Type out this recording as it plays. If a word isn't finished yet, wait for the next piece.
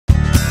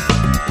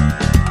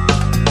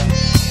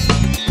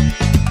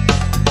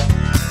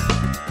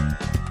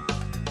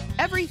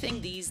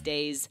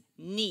days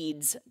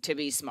needs to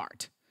be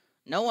smart.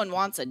 No one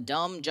wants a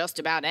dumb just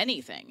about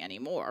anything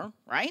anymore,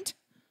 right?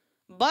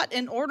 But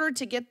in order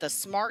to get the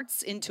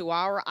smarts into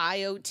our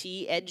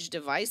IoT edge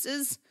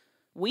devices,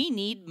 we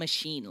need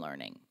machine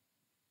learning.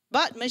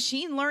 But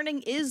machine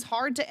learning is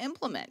hard to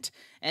implement,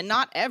 and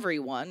not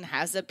everyone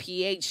has a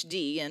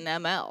PhD in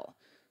ML.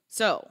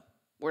 So,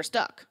 we're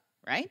stuck,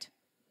 right?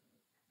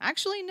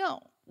 Actually,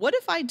 no. What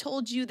if I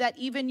told you that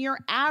even your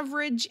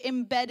average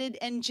embedded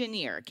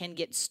engineer can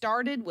get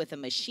started with a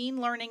machine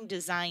learning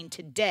design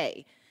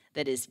today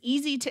that is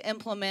easy to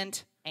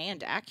implement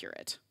and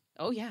accurate?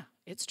 Oh yeah,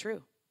 it's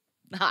true.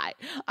 Hi,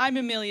 I'm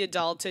Amelia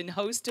Dalton,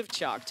 host of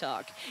Chalk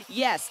Talk.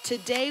 Yes,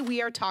 today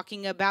we are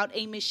talking about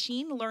a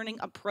machine learning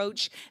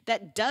approach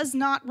that does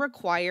not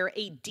require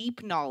a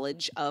deep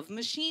knowledge of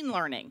machine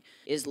learning,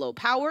 is low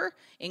power,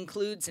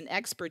 includes an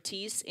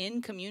expertise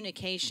in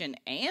communication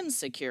and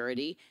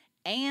security,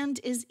 and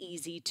is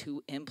easy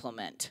to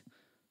implement.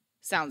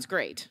 Sounds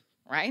great,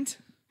 right?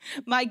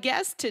 My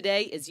guest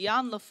today is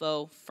Yann Le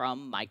Faou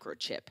from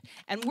Microchip,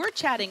 and we're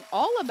chatting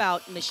all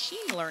about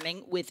machine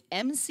learning with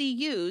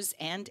MCUs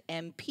and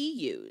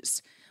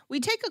MPUs. We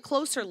take a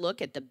closer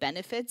look at the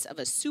benefits of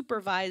a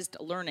supervised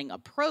learning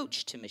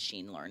approach to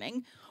machine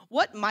learning,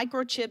 what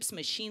Microchip's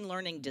machine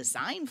learning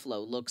design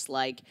flow looks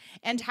like,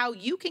 and how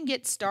you can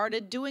get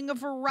started doing a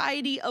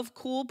variety of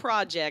cool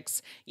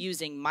projects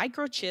using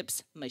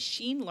Microchip's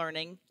machine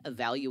learning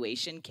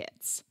evaluation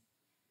kits.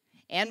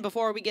 And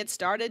before we get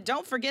started,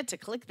 don't forget to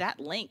click that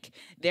link.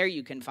 There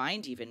you can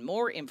find even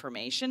more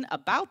information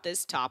about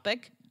this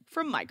topic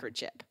from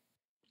Microchip.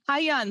 Hi,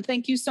 Yann.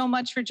 Thank you so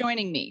much for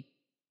joining me.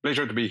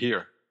 Pleasure to be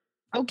here.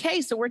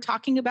 Okay, so we're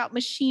talking about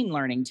machine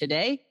learning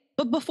today.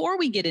 But before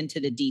we get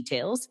into the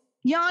details,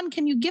 Yann,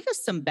 can you give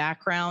us some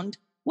background?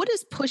 What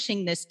is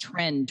pushing this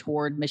trend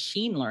toward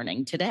machine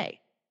learning today?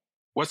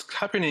 What's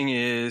happening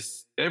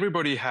is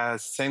everybody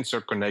has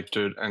sensor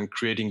connected and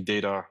creating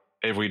data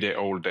every day,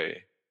 all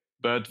day.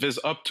 But there's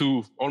up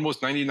to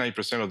almost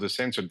 99% of the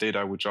sensor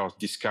data which are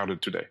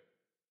discarded today.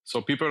 So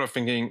people are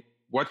thinking,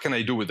 what can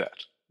I do with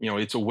that?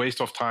 It's a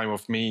waste of time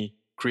of me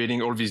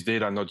creating all this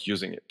data, not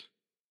using it.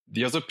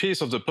 The other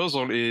piece of the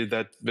puzzle is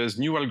that there's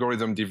new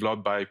algorithm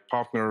developed by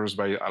partners,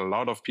 by a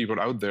lot of people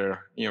out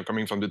there,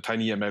 coming from the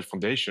TinyML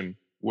Foundation,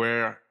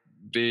 where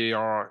they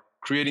are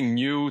creating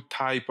new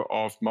type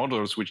of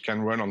models which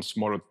can run on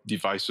smaller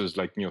devices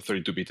like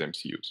 32-bit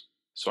MCUs.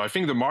 So I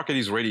think the market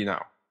is ready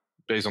now,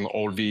 based on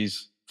all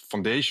these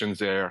foundations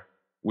there.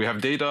 We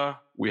have data,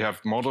 we have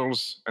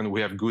models, and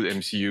we have good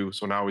MCU.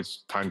 So now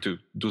it's time to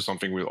do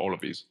something with all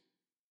of these.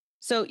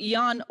 So,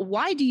 Yann,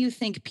 why do you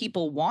think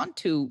people want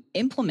to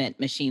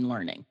implement machine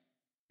learning?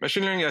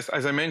 Machine learning,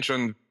 as I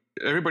mentioned,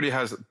 everybody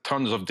has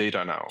tons of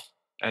data now.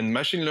 And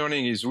machine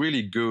learning is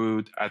really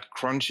good at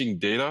crunching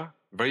data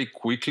very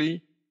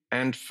quickly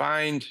and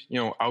find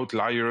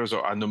outliers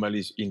or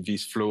anomalies in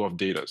this flow of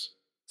data.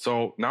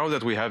 So now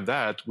that we have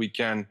that, we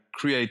can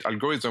create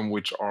algorithms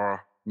which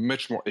are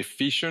much more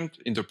efficient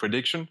in the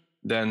prediction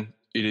than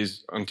it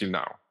is until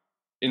now.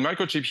 In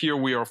Microchip here,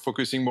 we are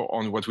focusing more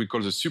on what we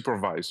call the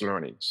supervised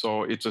learning.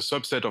 So it's a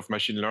subset of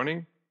machine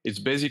learning. It's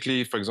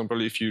basically, for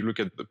example, if you look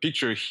at the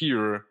picture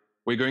here,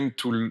 we're going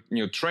to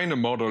train a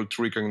model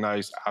to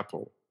recognize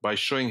Apple by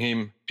showing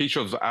him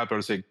pictures of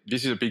Apple, say,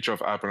 this is a picture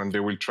of Apple, and they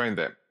will train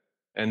them.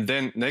 And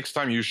then next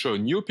time you show a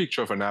new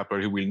picture of an apple,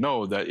 he will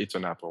know that it's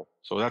an apple.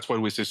 So that's why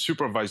we say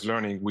supervised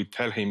learning. We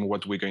tell him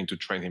what we're going to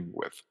train him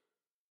with.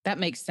 That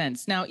makes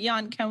sense. Now,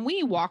 Yann, can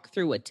we walk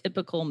through a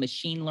typical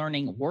machine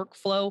learning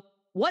workflow?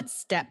 What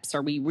steps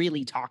are we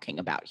really talking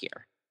about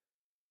here?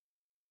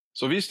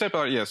 So these steps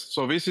are, yes.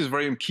 So this is a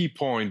very key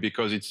point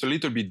because it's a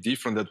little bit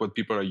different than what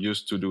people are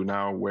used to do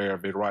now, where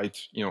they write,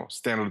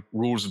 standard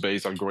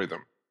rules-based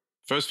algorithm.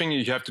 First thing,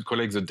 you have to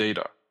collect the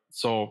data.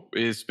 So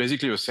it's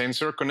basically a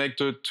sensor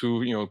connected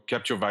to,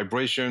 capture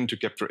vibration, to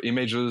capture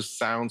images,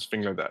 sounds,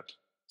 things like that.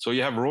 So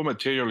you have raw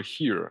material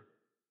here.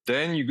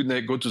 Then you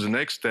go to the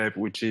next step,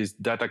 which is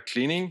data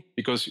cleaning,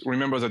 because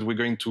remember that we're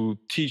going to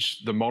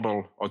teach the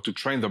model or to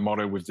train the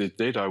model with this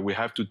data. We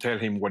have to tell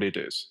him what it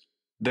is.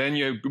 Then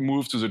you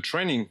move to the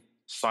training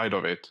side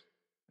of it.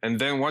 And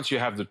then once you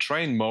have the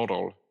trained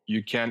model,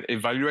 you can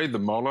evaluate the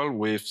model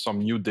with some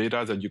new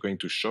data that you're going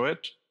to show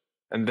it.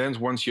 And then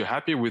once you're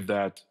happy with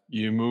that,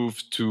 you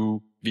move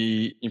to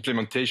the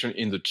implementation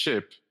in the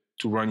chip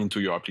to run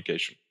into your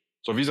application.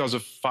 So these are the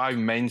 5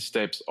 main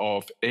steps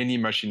of any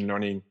machine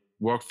learning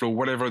workflow,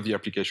 whatever the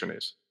application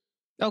is.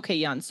 Okay,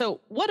 Yann.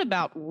 So what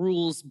about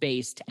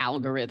rules-based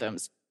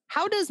algorithms?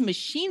 How does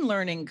machine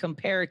learning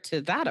compare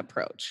to that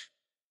approach?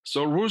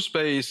 So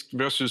rules-based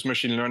versus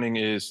machine learning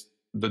is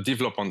the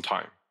development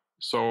time.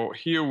 So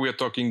here we're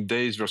talking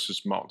days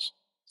versus months.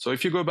 So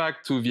if you go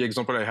back to the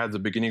example I had at the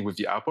beginning with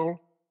the apple,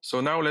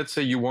 so now let's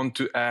say you want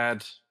to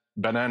add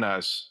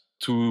bananas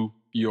to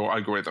your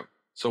algorithm.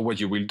 So what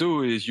you will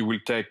do is you will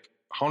take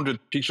 100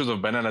 pictures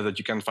of bananas that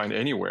you can find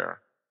anywhere,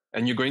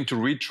 and you're going to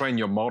retrain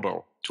your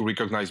model to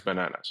recognize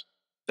bananas.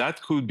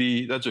 That's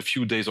a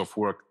few days of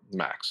work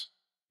max.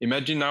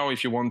 Imagine now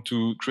if you want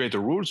to create a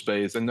rules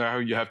base, and now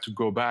you have to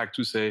go back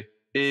to say,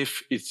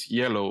 if it's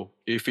yellow,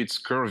 if it's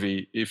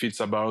curvy, if it's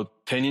about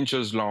 10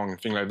 inches long,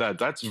 things like that.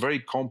 That's a very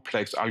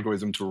complex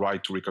algorithm to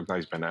write to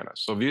recognize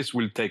bananas. So this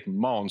will take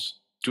months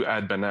to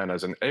add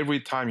bananas. And every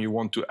time you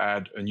want to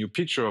add a new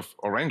picture of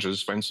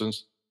oranges, for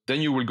instance,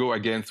 then you will go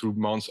again through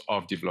months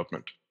of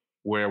development,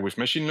 where with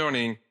machine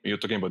learning, you're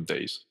talking about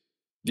days.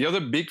 The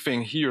other big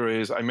thing here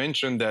is I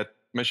mentioned that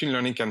machine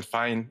learning can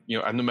find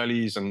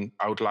anomalies and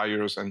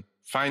outliers and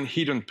find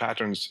hidden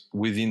patterns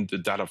within the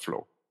data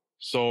flow.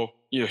 So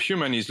a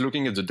human is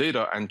looking at the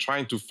data and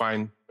trying to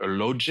find a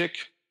logic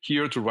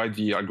here to write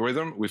the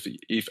algorithm with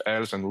if,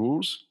 else, and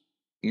rules.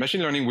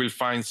 Machine learning will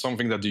find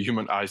something that the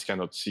human eyes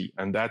cannot see.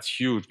 And that's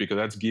huge because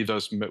that gives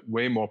us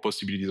way more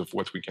possibilities of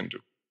what we can do.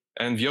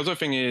 And the other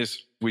thing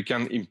is we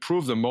can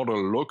improve the model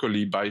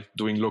locally by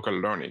doing local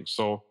learning.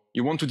 So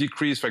you want to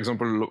decrease, for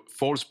example,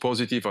 false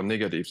positive or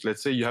negatives.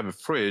 Let's say you have a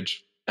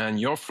fridge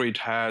and your fridge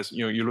has,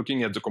 you're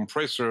looking at the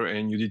compressor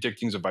and you're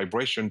detecting the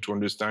vibration to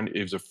understand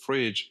if the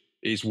fridge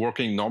is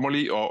working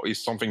normally or if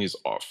something is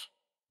off.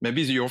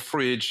 Maybe your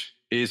fridge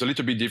is a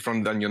little bit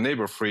different than your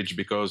neighbor fridge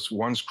because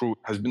one screw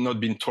has not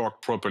been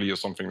torqued properly or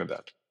something like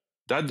that.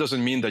 That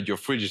doesn't mean that your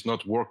fridge is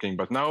not working,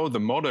 but now the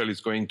model is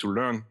going to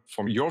learn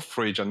from your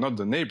fridge and not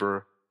the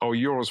neighbor how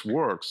yours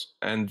works.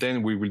 And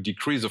then we will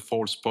decrease the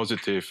false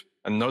positive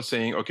and not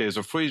saying, okay,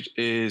 the fridge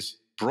is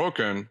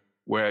broken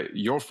where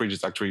your fridge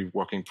is actually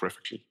working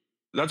perfectly.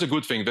 That's a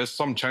good thing. There's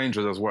some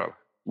challenges as well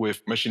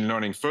with machine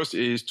learning. First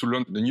is to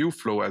learn the new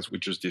flow as we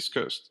just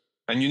discussed.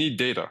 And you need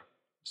data.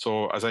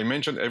 So as I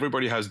mentioned,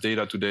 everybody has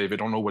data today. They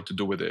don't know what to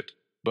do with it.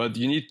 But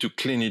you need to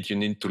clean it. You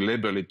need to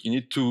label it. You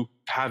need to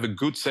have a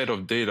good set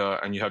of data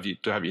and you have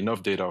to have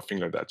enough data or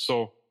things like that.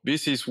 So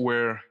this is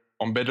where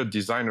embedded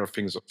designer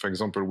things, for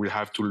example, will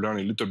have to learn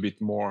a little bit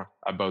more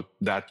about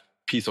that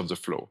piece of the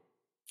flow.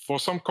 For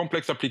some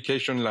complex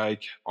application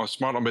like on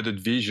smart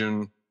embedded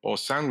vision or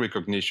sound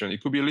recognition,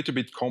 it could be a little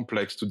bit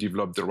complex to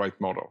develop the right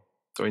model.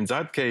 So in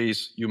that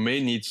case, you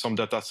may need some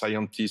data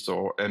scientists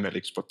or ML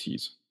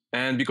expertise.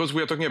 And because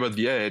we are talking about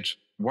the edge,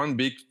 one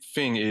big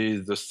thing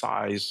is the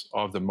size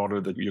of the model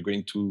that you're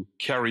going to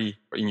carry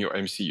in your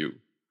MCU.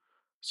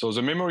 So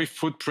the memory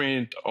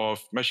footprint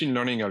of machine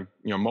learning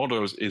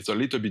models is a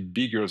little bit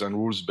bigger than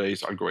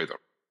rules-based algorithm.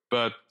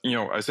 But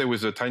I say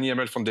with the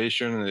TinyML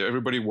Foundation and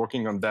everybody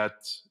working on that,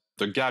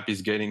 the gap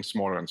is getting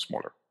smaller and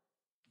smaller.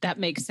 That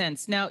makes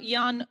sense. Now,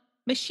 Yann,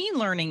 machine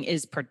learning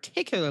is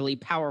particularly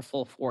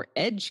powerful for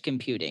edge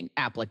computing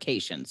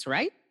applications,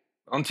 right?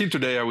 Until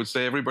today, I would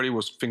say everybody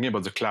was thinking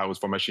about the cloud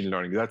for machine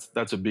learning.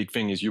 That's a big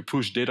thing is you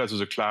push data to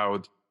the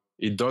cloud,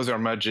 it does their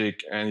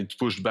magic, and it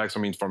pushes back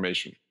some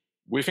information.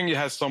 We think it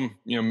has some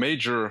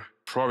major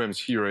problems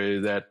here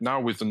is that now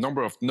with the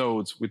number of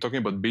nodes, we're talking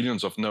about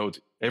billions of nodes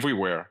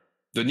everywhere.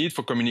 The need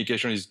for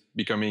communication is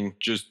becoming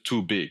just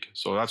too big.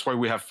 So that's why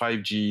we have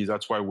 5G.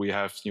 That's why we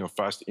have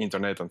fast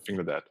internet and things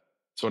like that.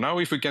 So now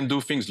if we can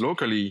do things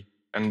locally,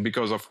 and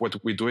because of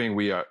what we're doing,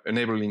 we are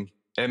enabling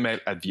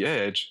ML at the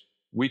edge,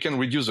 we can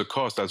reduce the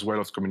cost as well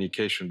of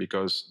communication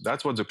because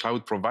that's what the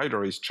cloud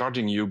provider is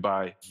charging you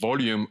by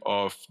volume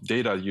of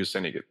data you're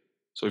sending it.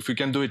 So if we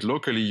can do it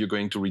locally, you're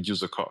going to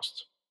reduce the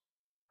cost.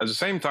 At the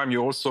same time,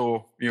 you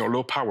also,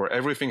 low power.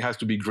 Everything has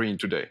to be green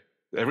today.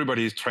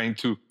 Everybody is trying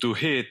to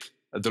hit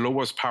at the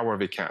lowest power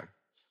they can.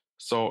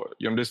 So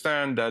you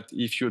understand that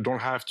if you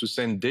don't have to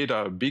send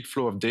data, a big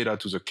flow of data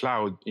to the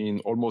cloud in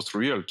almost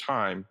real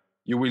time,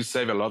 you will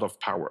save a lot of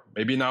power.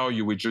 Maybe now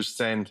you will just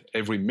send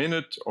every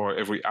minute or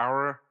every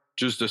hour,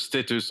 just the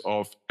status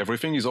of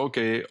everything is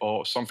okay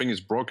or something is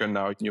broken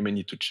now, you may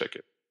need to check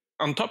it.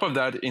 On top of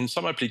that, in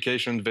some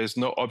applications, there's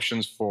no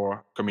options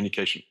for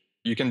communication.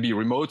 You can be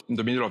remote in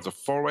the middle of the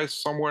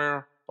forest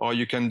somewhere, or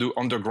you can do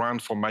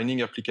underground for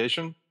mining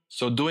application.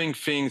 So doing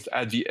things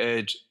at the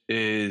edge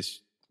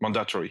is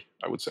mandatory,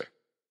 I would say.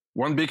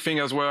 One big thing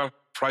as well,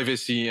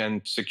 privacy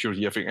and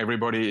security. I think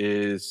everybody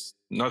is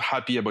not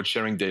happy about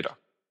sharing data.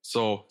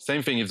 So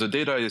same thing, if the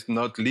data is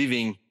not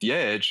leaving the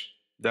edge,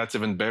 that's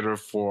even better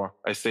for,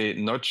 I say,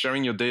 not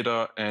sharing your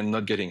data and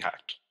not getting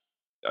hacked.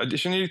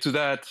 Additionally to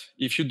that,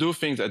 if you do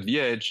things at the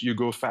edge, you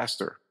go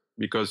faster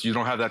because you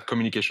don't have that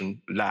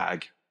communication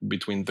lag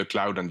between the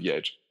cloud and the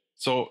edge.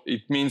 So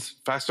it means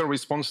faster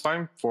response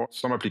time for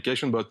some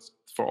application, but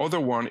for other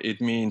one,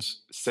 it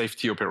means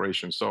safety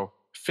operations. So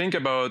think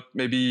about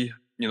maybe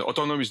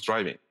autonomous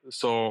driving.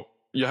 So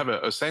you have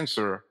a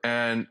sensor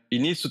and it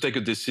needs to take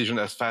a decision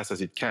as fast as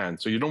it can.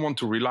 So you don't want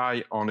to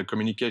rely on a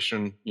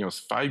communication,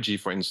 5G,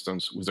 for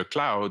instance, with the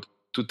cloud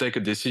to take a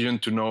decision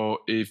to know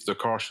if the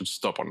car should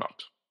stop or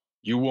not.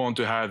 You want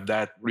to have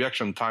that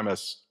reaction time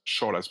as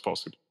short as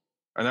possible.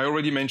 And I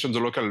already mentioned the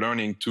local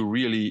learning to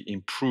really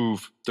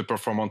improve the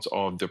performance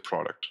of the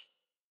product.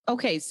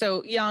 Okay,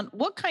 so Yann,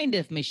 what kind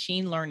of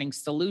machine learning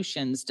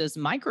solutions does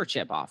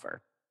Microchip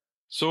offer?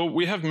 So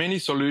we have many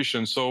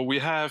solutions. So we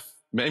have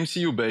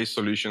MCU-based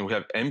solution, we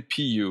have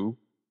MPU,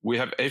 we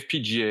have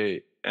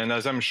FPGA, and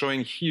as I'm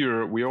showing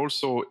here, we're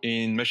also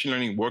in machine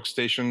learning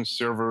workstations,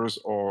 servers,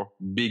 or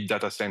big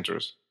data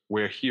centers.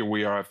 where here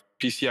we have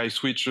PCI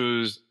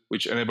switches,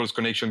 which enables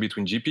connection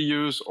between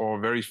GPUs or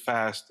very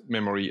fast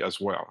memory as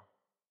well.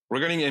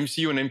 Regarding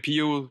MCU and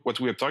MPU, what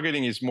we are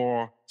targeting is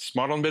more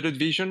smart embedded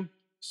vision.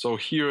 So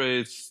here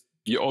it's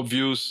the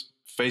obvious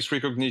face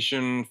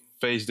recognition,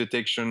 face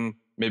detection,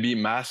 maybe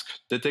mask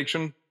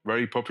detection,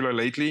 very popular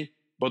lately,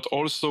 but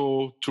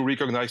also to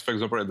recognize, for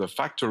example, at the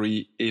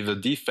factory if a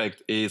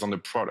defect is on the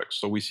product.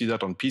 So we see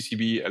that on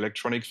PCB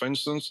electronics, for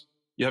instance,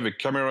 you have a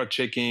camera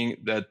checking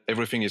that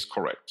everything is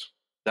correct.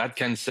 That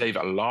can save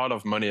a lot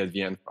of money at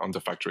the end on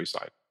the factory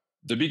side.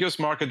 The biggest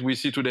market we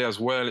see today as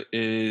well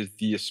is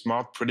the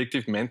smart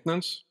predictive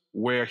maintenance,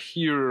 where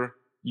here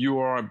you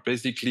are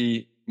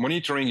basically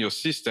monitoring your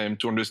system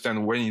to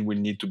understand when it will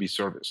need to be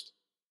serviced.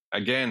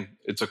 Again,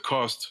 it's a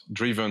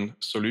cost-driven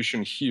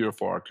solution here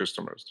for our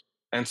customers.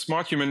 And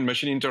smart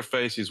human-machine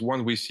interface is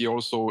one we see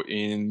also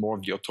in more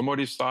of the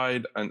automotive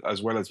side and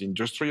as well as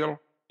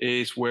industrial,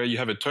 is where you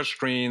have a touch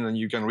screen and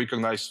you can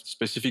recognize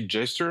specific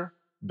gesture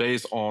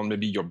based on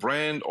maybe your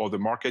brand or the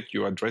market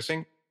you're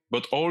addressing,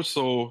 but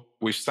also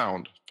with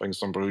sound. For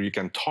example, you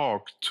can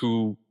talk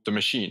to the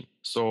machine.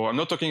 So I'm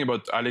not talking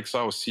about Alexa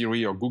or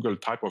Siri or Google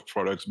type of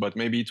products, but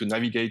maybe to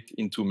navigate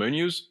into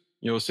menus,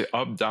 say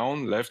up,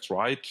 down, left,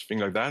 right,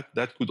 things like that.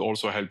 That could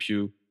also help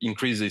you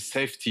increase the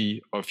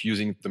safety of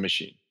using the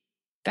machine.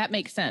 That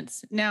makes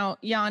sense. Now,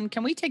 Yann,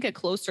 can we take a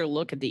closer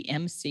look at the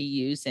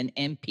MCUs and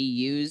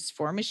MPUs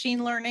for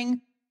machine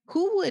learning?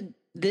 Who would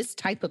this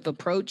type of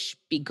approach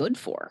be good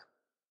for?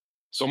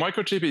 So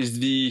Microchip is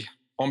the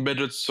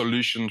embedded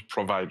solution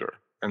provider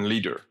and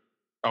leader.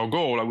 Our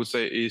goal, I would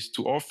say, is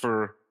to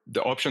offer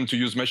the option to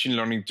use machine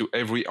learning to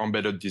every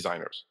embedded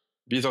designers.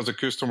 These are the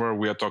customers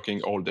we are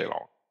talking all day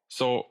long.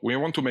 So we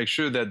want to make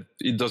sure that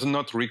it does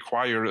not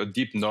require a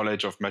deep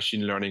knowledge of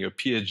machine learning, a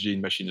PhD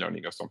in machine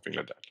learning or something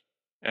like that.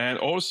 And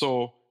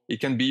also, it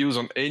can be used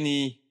on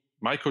any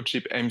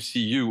Microchip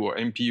MCU or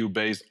MPU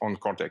based on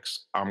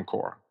Cortex ARM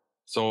core.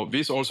 So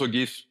this also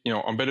gives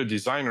embedded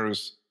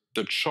designers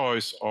the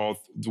choice of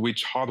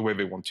which hardware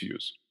they want to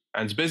use.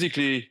 And it's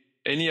basically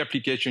any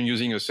application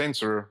using a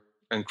sensor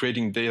and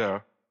creating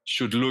data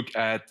should look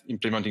at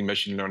implementing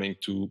machine learning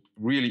to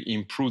really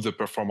improve the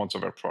performance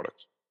of our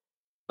product.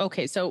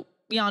 Okay, so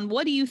Yann,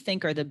 what do you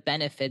think are the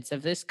benefits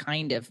of this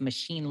kind of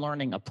machine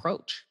learning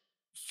approach?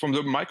 From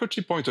the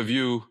Microchip point of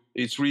view,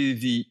 it's really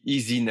the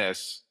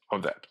easiness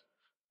of that.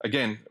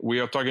 Again, we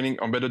are targeting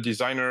embedded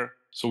designer,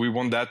 so we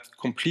want that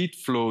complete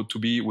flow to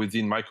be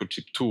within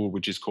Microchip tool,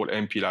 which is called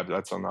MPLab.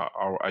 That's on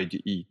our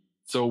IDE.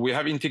 So we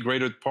have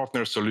integrated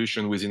partner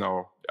solution within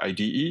our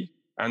IDE,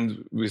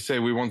 and we say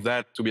we want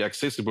that to be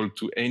accessible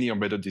to any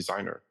embedded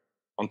designer.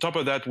 On top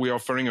of that, we are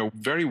offering a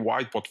very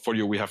wide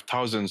portfolio. We have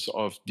thousands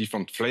of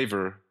different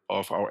flavor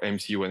of our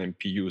MCU and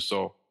MPU.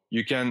 So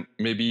you can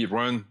maybe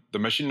run the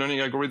machine learning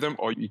algorithm,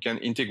 or you can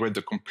integrate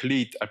the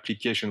complete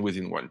application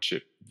within one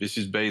chip. This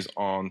is based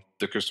on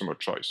the customer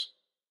choice.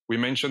 We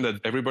mentioned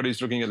that everybody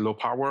is looking at low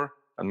power,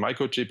 and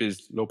Microchip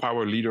is low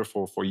power leader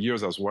for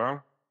years as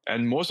well.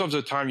 And most of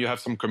the time, you have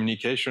some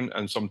communication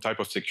and some type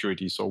of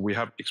security. So we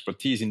have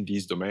expertise in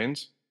these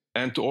domains.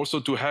 And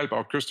to help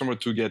our customer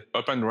to get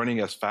up and running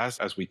as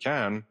fast as we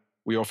can,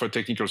 we offer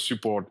technical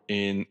support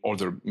in all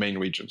the main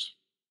regions.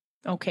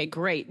 Okay,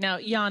 great. Now,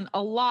 Yann,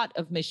 a lot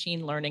of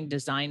machine learning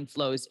design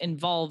flows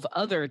involve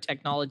other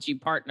technology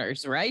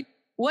partners, right?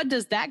 What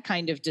does that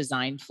kind of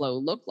design flow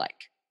look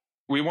like?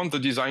 We want the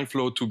design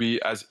flow to be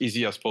as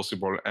easy as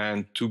possible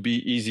and to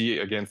be easy,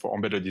 again, for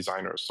embedded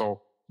designers.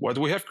 So what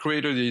we have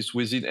created is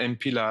within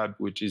MPLab,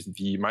 which is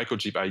the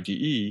Microchip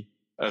IDE,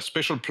 a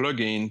special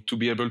plugin to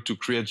be able to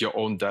create your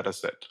own data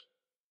set.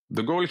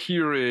 The goal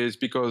here is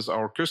because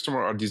our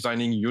customers are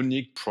designing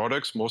unique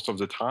products most of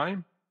the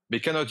time, they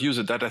cannot use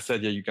a data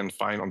set that you can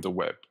find on the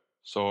web.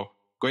 So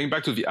going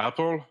back to the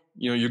Apple,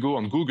 you go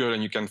on Google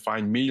and you can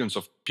find millions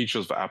of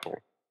pictures of Apple.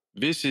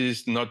 This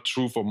is not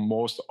true for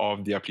most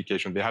of the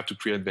applications. They have to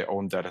create their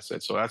own data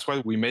set. So that's why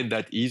we made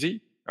that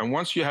easy. And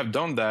once you have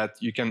done that,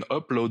 you can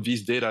upload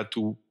this data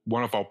to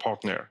one of our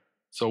partners.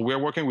 So we're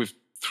working with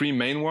three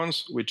main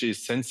ones, which is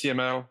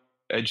SensiML,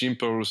 Edge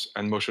Impulse,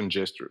 and Motion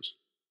Gestures.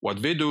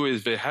 What they do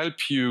is they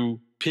help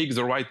you pick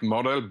the right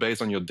model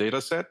based on your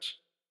data set,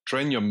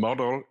 train your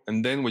model,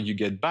 and then what you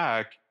get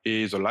back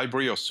is a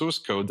library or source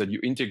code that you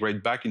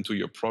integrate back into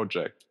your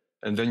project.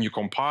 And then you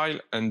compile,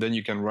 and then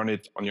you can run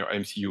it on your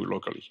MCU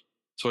locally.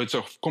 So it's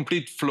a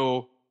complete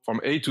flow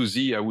from A to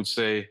Z, I would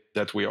say,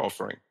 that we're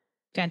offering.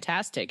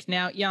 Fantastic.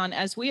 Now, Yann,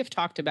 as we have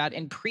talked about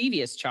in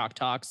previous Chalk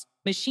Talks,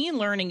 machine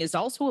learning is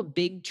also a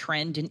big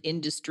trend in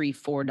Industry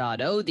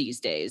 4.0 these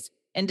days,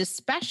 and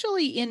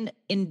especially in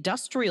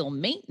industrial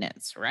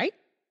maintenance, right?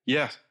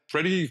 Yeah,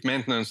 predictive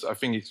maintenance, I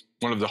think, is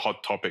one of the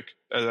hot topics.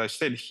 As I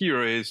said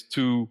here, is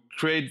to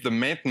create the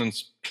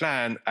maintenance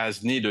plan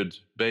as needed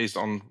based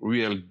on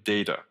real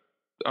data.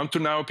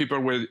 Until now, people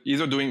were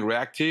either doing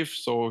reactive,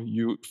 so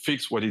you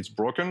fix what is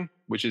broken,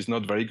 which is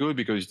not very good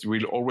because it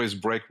will always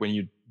break when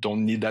you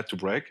don't need that to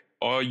break.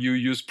 Or you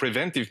use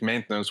preventive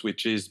maintenance,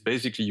 which is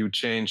basically you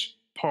change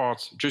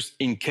parts just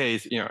in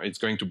case it's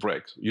going to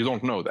break. You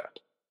don't know that.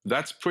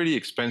 That's pretty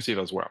expensive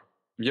as well.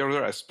 The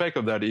other aspect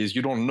of that is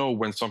you don't know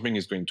when something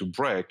is going to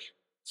break,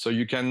 so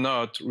you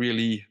cannot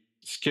really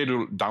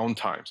schedule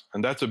downtimes.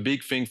 And that's a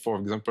big thing, for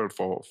example,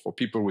 for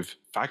people with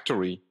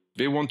factory.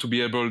 They want to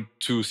be able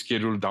to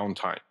schedule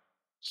downtime.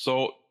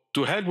 So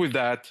to help with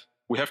that,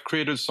 we have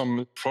created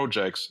some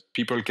projects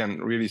people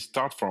can really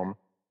start from.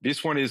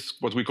 This one is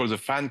what we call the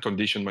fan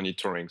condition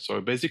monitoring.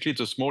 So basically,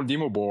 it's a small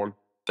demo board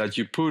that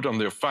you put on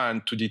your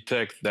fan to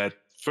detect that.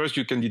 First,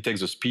 you can detect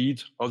the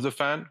speed of the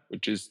fan,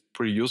 which is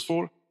pretty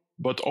useful,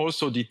 but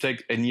also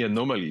detect any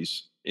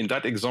anomalies. In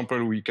that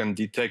example, we can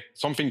detect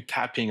something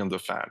tapping on the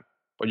fan,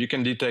 but you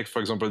can detect, for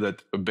example,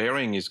 that a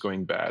bearing is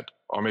going bad,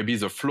 or maybe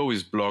the flow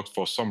is blocked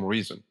for some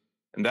reason.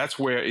 And that's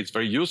where it's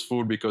very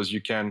useful because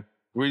you can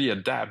really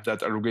adapt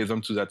that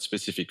algorithm to that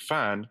specific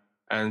fan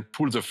and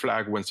pull the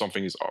flag when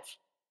something is off.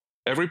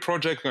 Every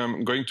project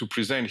I'm going to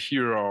present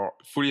here are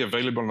fully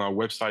available on our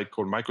website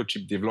called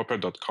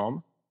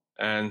microchipdeveloper.com.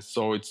 And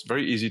so it's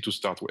very easy to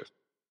start with.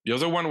 The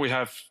other one we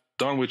have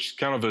done, which is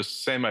kind of the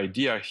same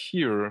idea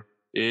here,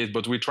 is,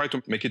 but we try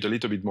to make it a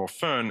little bit more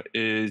fun,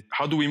 is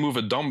how do we move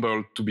a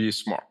dumbbell to be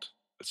smart?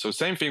 So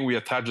same thing, we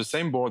attach the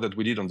same board that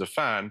we did on the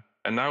fan,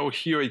 and now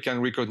here it can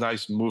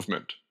recognize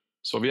movement.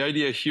 So the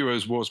idea here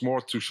was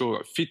more to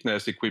show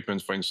fitness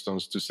equipment, for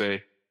instance, to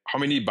say, how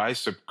many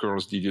bicep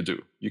curls did you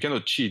do? You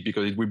cannot cheat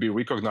because it will be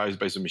recognized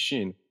by the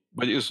machine,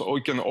 but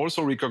it can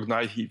also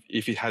recognize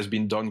if it has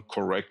been done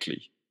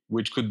correctly,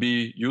 which could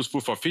be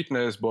useful for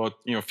fitness, but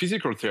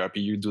physical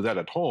therapy, you do that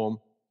at home.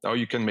 Now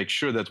you can make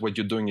sure that what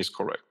you're doing is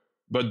correct.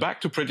 But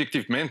back to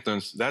predictive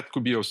maintenance, that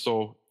could be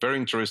also very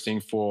interesting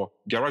for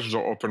garage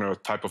door opener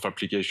type of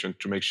application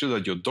to make sure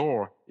that your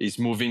door is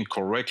moving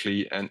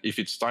correctly. And if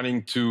it's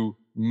starting to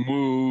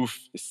move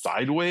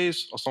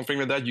sideways or something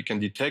like that, you can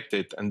detect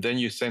it. And then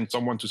you send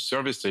someone to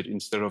service it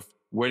instead of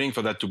waiting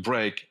for that to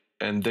break.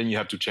 And then you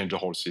have to change the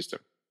whole system.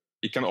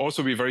 It can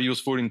also be very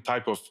useful in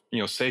type of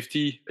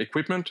safety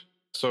equipment.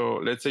 So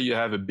let's say you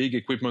have a big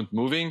equipment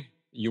moving.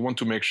 You want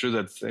to make sure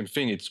that same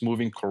thing, it's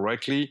moving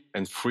correctly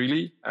and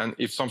freely. And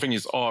if something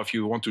is off,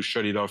 you want to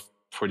shut it off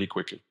pretty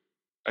quickly.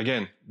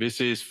 Again,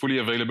 this is fully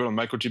available on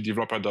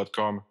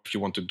microchipdeveloper.com if you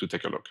wanted to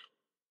take a look.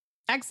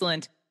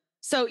 Excellent.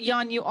 So,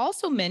 Yann, you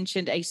also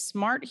mentioned a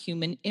smart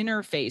human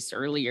interface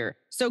earlier.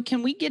 So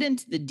can we get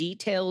into the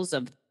details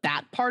of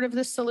that part of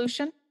the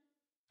solution?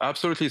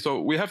 Absolutely.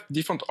 So we have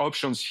different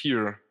options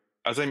here.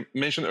 As I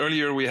mentioned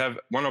earlier, we have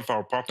one of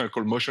our partners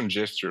called Motion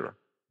Gesture.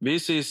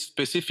 This is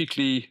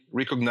specifically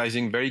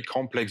recognizing very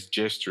complex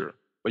gesture,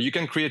 but you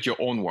can create your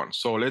own one.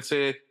 So let's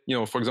say,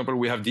 for example,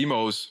 we have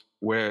demos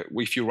where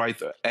if you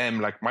write M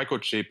like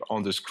microchip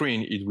on the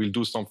screen, it will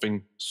do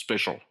something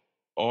special.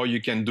 Or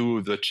you can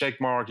do the check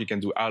mark, you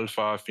can do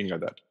alpha, thing like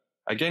that.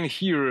 Again,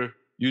 here,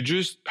 you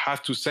just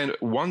have to send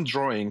one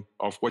drawing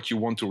of what you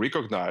want to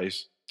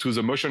recognize to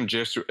the Motion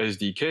Gesture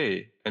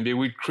SDK, and they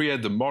will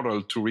create the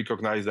model to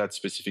recognize that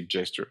specific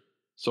gesture.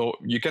 So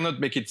you cannot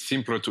make it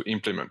simpler to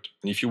implement.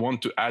 And if you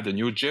want to add a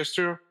new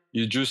gesture,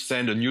 you just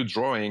send a new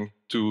drawing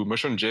to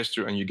Motion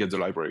Gesture and you get the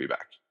library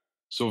back.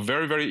 So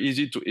very, very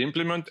easy to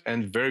implement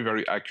and very,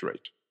 very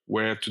accurate.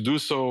 Where to do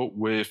so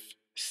with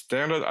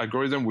standard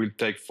algorithm will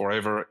take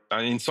forever.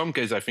 And in some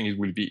cases, I think it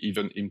will be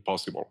even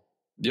impossible.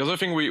 The other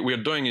thing we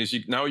are doing is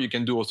now you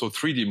can do also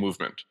 3D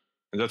movement.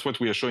 And that's what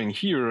we are showing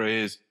here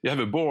is you have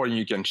a board and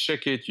you can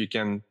check it. You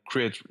can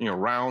create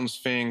rounds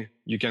thing.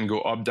 You can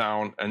go up,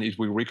 down, and it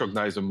will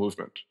recognize the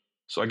movement.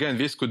 So again,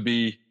 this could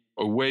be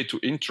a way to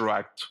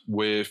interact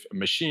with a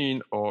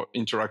machine or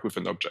interact with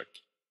an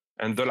object.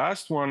 And the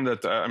last one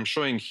that I'm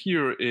showing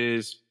here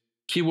is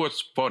keyword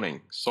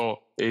spotting.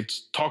 So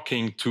it's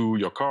talking to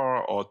your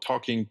car or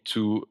talking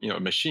to a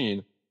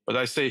machine. But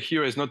I say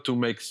here is not to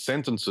make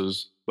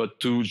sentences,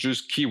 but to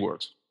just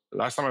keywords.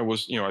 Last time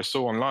I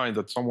saw online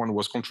that someone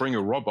was controlling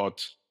a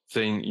robot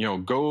saying,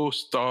 go,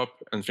 stop,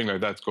 and things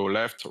like that, go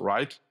left,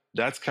 right.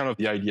 That's kind of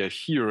the idea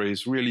here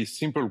is really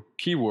simple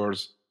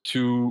keywords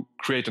to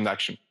create an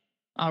action.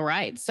 All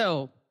right.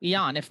 So,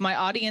 Yann, if my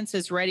audience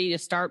is ready to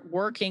start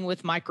working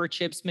with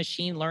Microchip's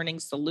machine learning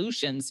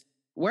solutions,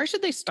 where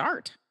should they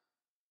start?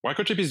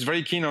 Microchip is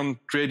very keen on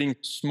creating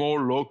small,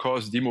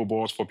 low-cost demo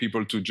boards for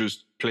people to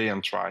just play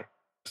and try.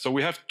 So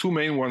we have two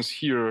main ones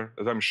here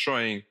that I'm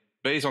showing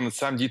based on the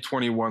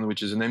SAMD21,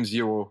 which is an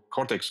M0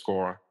 Cortex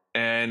core.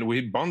 And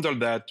we bundle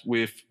that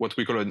with what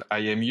we call an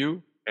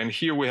IMU. And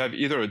here we have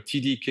either a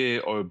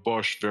TDK or a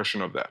Bosch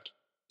version of that.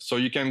 So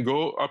you can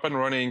go up and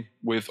running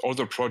with all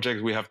the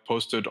projects we have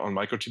posted on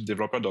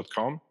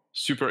microchipdeveloper.com.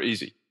 Super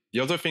easy. The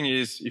other thing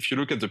is, if you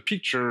look at the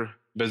picture,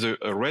 there's a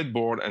red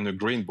board and a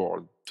green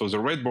board. So the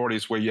red board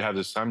is where you have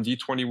the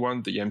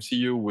SAMD21, the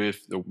MCU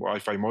with the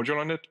Wi-Fi module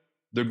on it.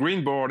 The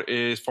green board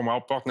is from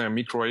our partner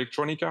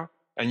Microelectronica.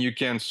 And you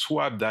can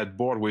swap that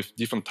board with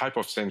different type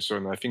of sensor.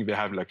 And I think they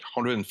have like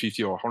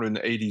 150 or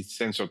 180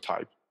 sensor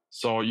type.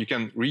 So you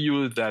can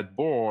reuse that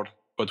board,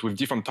 but with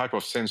different type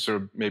of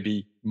sensor,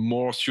 maybe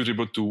more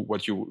suitable to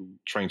what you're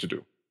trying to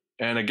do.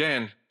 And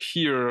again,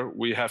 here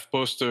we have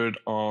posted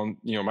on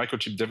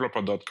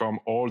microchipdeveloper.com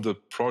all the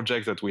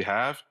projects that we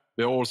have.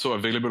 They're also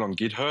available on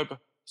GitHub.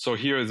 So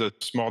here is a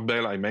smart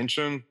bell I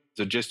mentioned,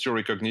 the gesture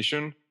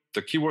recognition,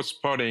 the keyword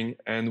spotting,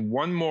 and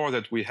one more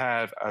that we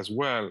have as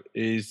well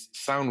is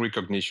sound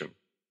recognition.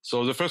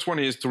 So the first one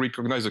is to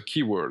recognize a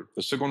keyword.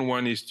 The second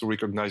one is to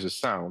recognize a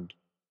sound.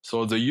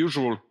 So the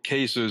usual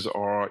cases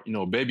are,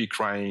 baby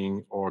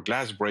crying or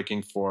glass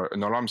breaking for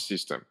an alarm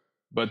system.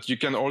 But you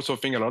can also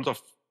think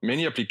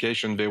many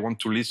applications, they want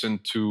to listen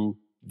to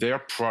their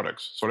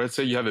products. So let's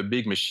say you have a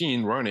big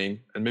machine running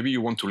and maybe you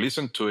want to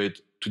listen to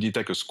it to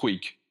detect a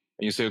squeak.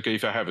 And you say, okay,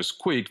 if I have a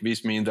squeak,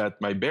 this means that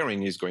my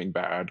bearing is going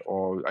bad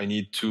or I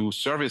need to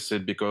service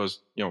it because,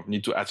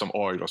 need to add some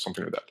oil or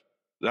something like that.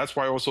 That's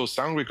why also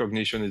sound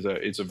recognition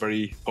is a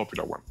very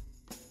popular one.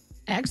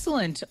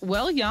 Excellent.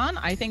 Well, Yann,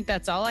 I think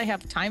that's all I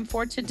have time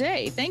for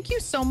today. Thank you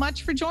so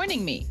much for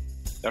joining me.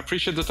 I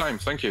appreciate the time.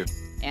 Thank you.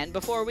 And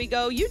before we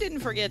go, you didn't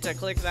forget to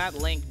click that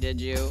link,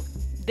 did you?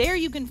 There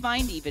you can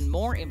find even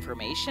more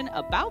information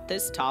about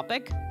this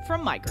topic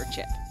from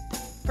Microchip.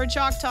 For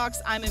Chalk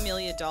Talks, I'm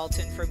Amelia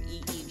Dalton from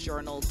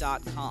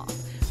eejournal.com.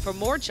 For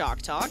more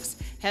Chalk Talks,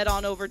 head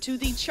on over to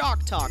the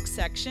Chalk Talk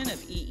section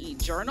of EE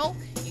Journal.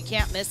 You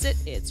can't miss it.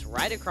 It's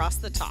right across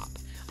the top.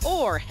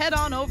 Or head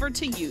on over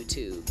to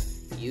YouTube,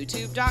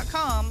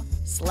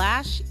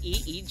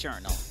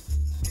 youtube.com/EEJournal.